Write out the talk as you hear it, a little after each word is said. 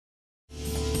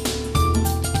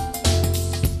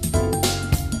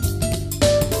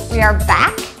are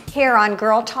back here on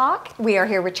Girl Talk. We are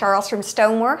here with Charles from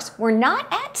StoneWorks. We're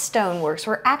not at StoneWorks,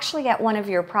 we're actually at one of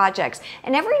your projects.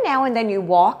 And every now and then you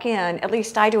walk in, at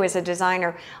least I do as a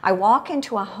designer, I walk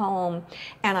into a home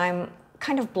and I'm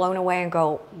kind of blown away and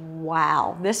go,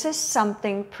 wow, this is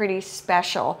something pretty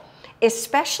special.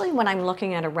 Especially when I'm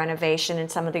looking at a renovation in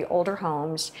some of the older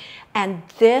homes, and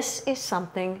this is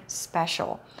something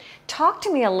special. Talk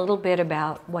to me a little bit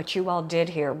about what you all did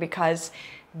here, because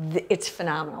it's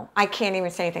phenomenal. I can't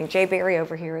even say anything. Jay Barry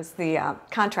over here is the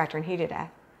contractor, and he did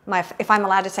if I'm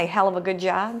allowed to say, hell of a good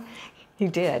job. He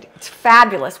did. It's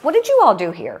fabulous. What did you all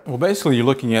do here? Well, basically you're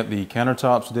looking at the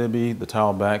countertops, Debbie, the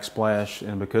tile backsplash,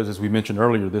 and because, as we mentioned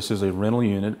earlier, this is a rental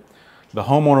unit, the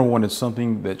homeowner wanted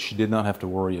something that she did not have to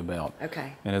worry about.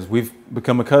 Okay. And as we've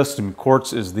become accustomed,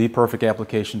 quartz is the perfect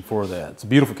application for that. It's a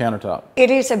beautiful countertop. It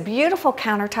is a beautiful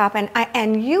countertop,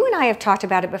 and you and I have talked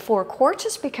about it before. Quartz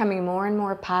is becoming more and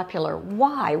more popular.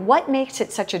 Why? What makes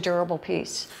it such a durable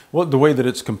piece? Well, the way that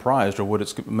it's comprised, or what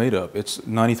it's made of, it's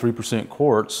 93%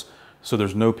 quartz, so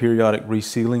there's no periodic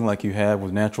resealing like you have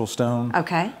with natural stone.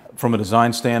 Okay. From a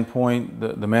design standpoint,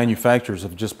 the manufacturers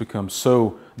have just become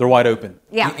so, they're wide open.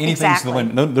 Yeah, Anything's exactly. the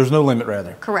limit. No, there's no limit,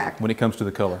 rather. Correct. When it comes to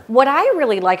the color. What I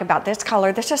really like about this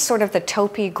color, this is sort of the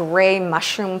taupey gray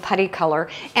mushroom putty color,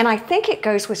 and I think it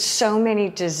goes with so many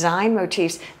design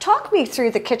motifs. Talk me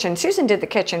through the kitchen. Susan did the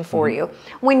kitchen for you.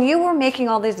 When you were making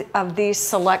all these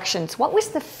selections, what was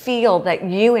the feel that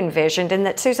you envisioned and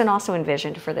that Susan also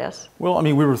envisioned for this? Well, I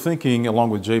mean, we were thinking, along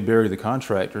with Jay Barry, the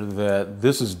contractor, that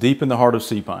this is deep in the heart of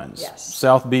Sea Pines. Yes.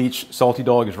 South Beach, Salty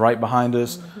Dog is right behind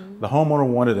us. The homeowner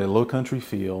wanted a low country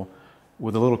feel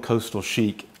with a little coastal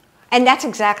chic. And that's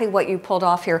exactly what you pulled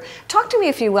off here. Talk to me,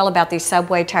 if you will, about these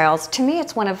subway tiles. To me,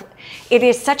 it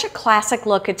is such a classic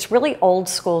look. It's really old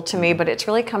school to me, but it's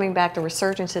really coming back. The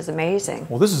resurgence is amazing.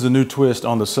 Well, this is a new twist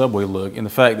on the subway look in the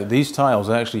fact that these tiles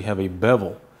actually have a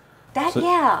bevel.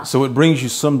 Yeah. So it brings you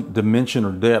some dimension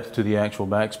or depth to the actual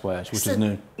backsplash, which is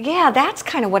new. Yeah, that's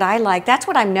kind of what I like. That's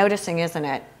what I'm noticing, isn't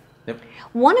it? Yep.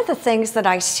 One of the things that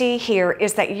I see here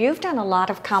is that you've done a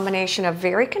lot of combination of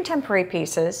very contemporary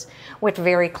pieces with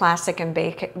very classic and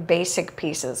basic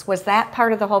pieces. Was that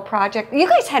part of the whole project? You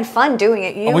guys had fun doing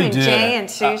it, We and did. Jay and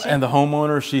Susan. And the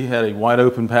homeowner, she had a wide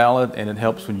open palette, and it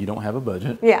helps when you don't have a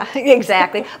budget. Yeah,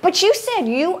 exactly. But you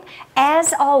said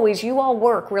as always, you all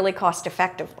work really cost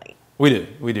effectively. We do,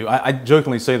 we do. I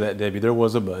jokingly say that, Debbie, there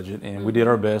was a budget, and we did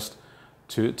our best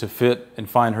to fit and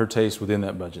find her taste within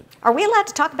that budget. Are we allowed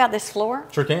to talk about this floor?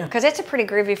 Sure can. Because it's a pretty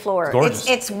groovy floor. It's gorgeous.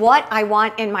 It's what I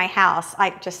want in my house.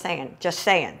 Just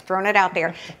saying, throwing it out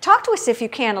there. Talk to us, if you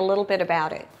can, a little bit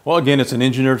about it. Well, again, it's an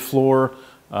engineered floor.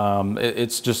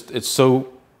 It's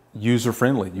so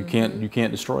user-friendly. You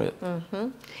can't destroy it.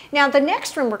 Now, the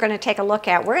next room we're going to take a look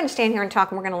at, we're going to stand here and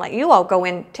talk, and we're going to let you all go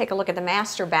in, take a look at the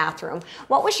master bathroom.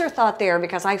 What was your thought there?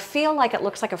 Because I feel like it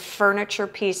looks like a furniture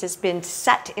piece has been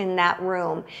set in that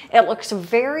room. It looks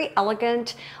very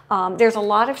elegant. There's a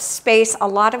lot of space, a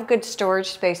lot of good storage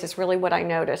space is really what I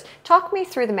noticed. Talk me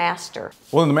through the master.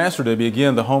 Well, in the master, Debbie,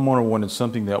 again, the homeowner wanted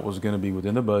something that was going to be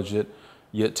within the budget,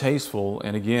 yet tasteful,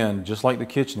 and again, just like the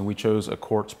kitchen, we chose a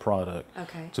quartz product.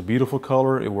 Okay. It's a beautiful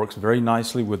color. It works very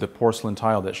nicely with the porcelain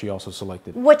tile that she also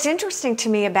selected. What's interesting to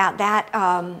me about that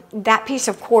that piece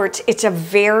of quartz, it's a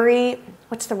very,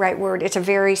 what's the right word? It's a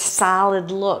very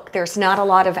solid look. There's not a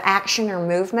lot of action or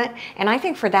movement, and I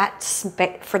think for that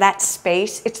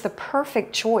space, it's the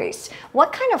perfect choice.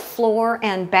 What kind of floor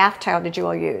and bath tile did you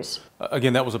all use?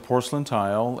 Again, that was a porcelain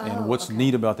tile, and what's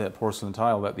neat about that porcelain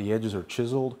tile, that the edges are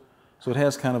chiseled. So it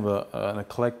has kind of an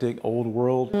eclectic, old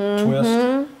world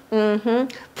twist.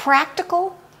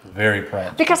 Practical? Very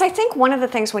practical. Because I think one of the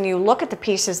things when you look at the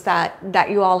pieces that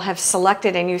you all have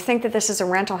selected and you think that this is a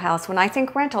rental house, when I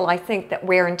think rental, I think that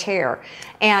wear and tear.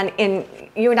 And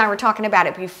you and I were talking about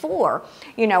it before,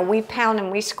 we pound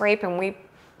and we scrape and we,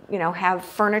 have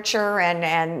furniture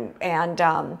and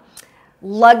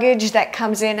luggage that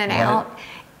comes in and out.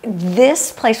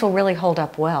 This place will really hold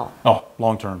up well. Oh,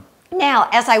 long term. Now,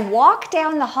 as I walk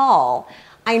down the hall,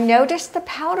 I noticed the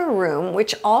powder room,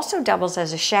 which also doubles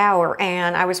as a shower,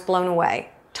 and I was blown away.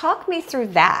 Talk me through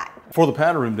that. For the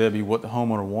powder room, Debbie, what the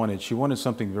homeowner wanted, she wanted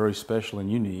something very special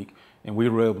and unique, and we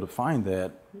were able to find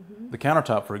that. The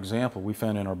countertop, for example, we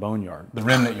found in our boneyard, the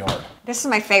remnant yard. This is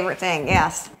my favorite thing,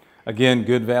 yes. Again,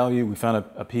 good value. We found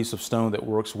a piece of stone that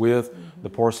works with the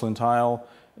porcelain tile,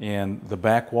 And the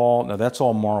back wall, now that's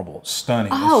all marble.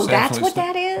 Stunning. Oh, It's that's absolutely what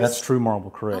that is? That's true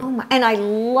marble, correct. Oh my, and I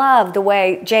love the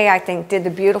way Jay, I think, did the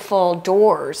beautiful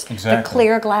doors, Exactly. the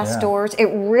clear glass Yeah. doors. It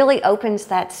really opens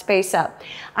that space up.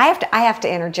 I have to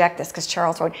interject this because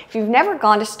Charles wrote, if you've never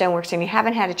gone to StoneWorks and you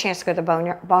haven't had a chance to go to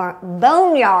the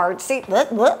boneyard, see,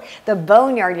 the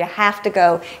boneyard, you have to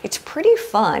go. It's pretty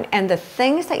fun, and the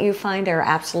things that you find there are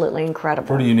absolutely incredible.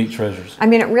 Pretty unique treasures. I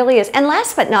mean, it really is. And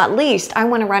last but not least, I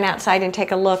want to run outside and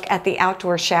take a look at the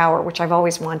outdoor shower, which I've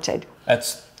always wanted.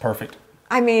 That's perfect.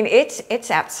 I mean, it's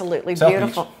absolutely South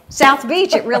beautiful. Beach. South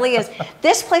Beach, it really is.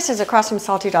 This place is across from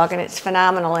Salty Dog, and it's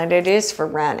phenomenal, and it is for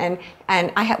rent.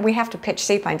 And we have to pitch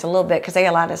Seapines a little bit because they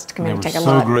allowed us to come in and take a They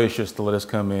were look. so gracious to let us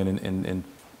come in and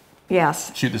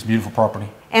Yes. shoot this beautiful property.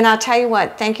 And I'll tell you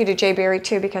what, thank you to Jay Berry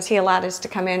too, because he allowed us to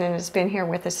come in and has been here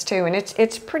with us too. And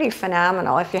it's pretty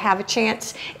phenomenal. If you have a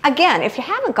chance, again, if you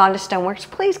haven't gone to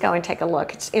StoneWorks, please go and take a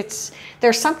look.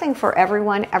 There's something for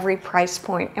everyone, every price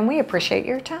point, and we appreciate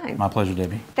your time. My pleasure,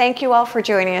 Debbie. Thank you all for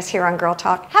joining us here on Girl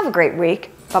Talk. Have a great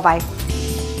week. Bye-bye.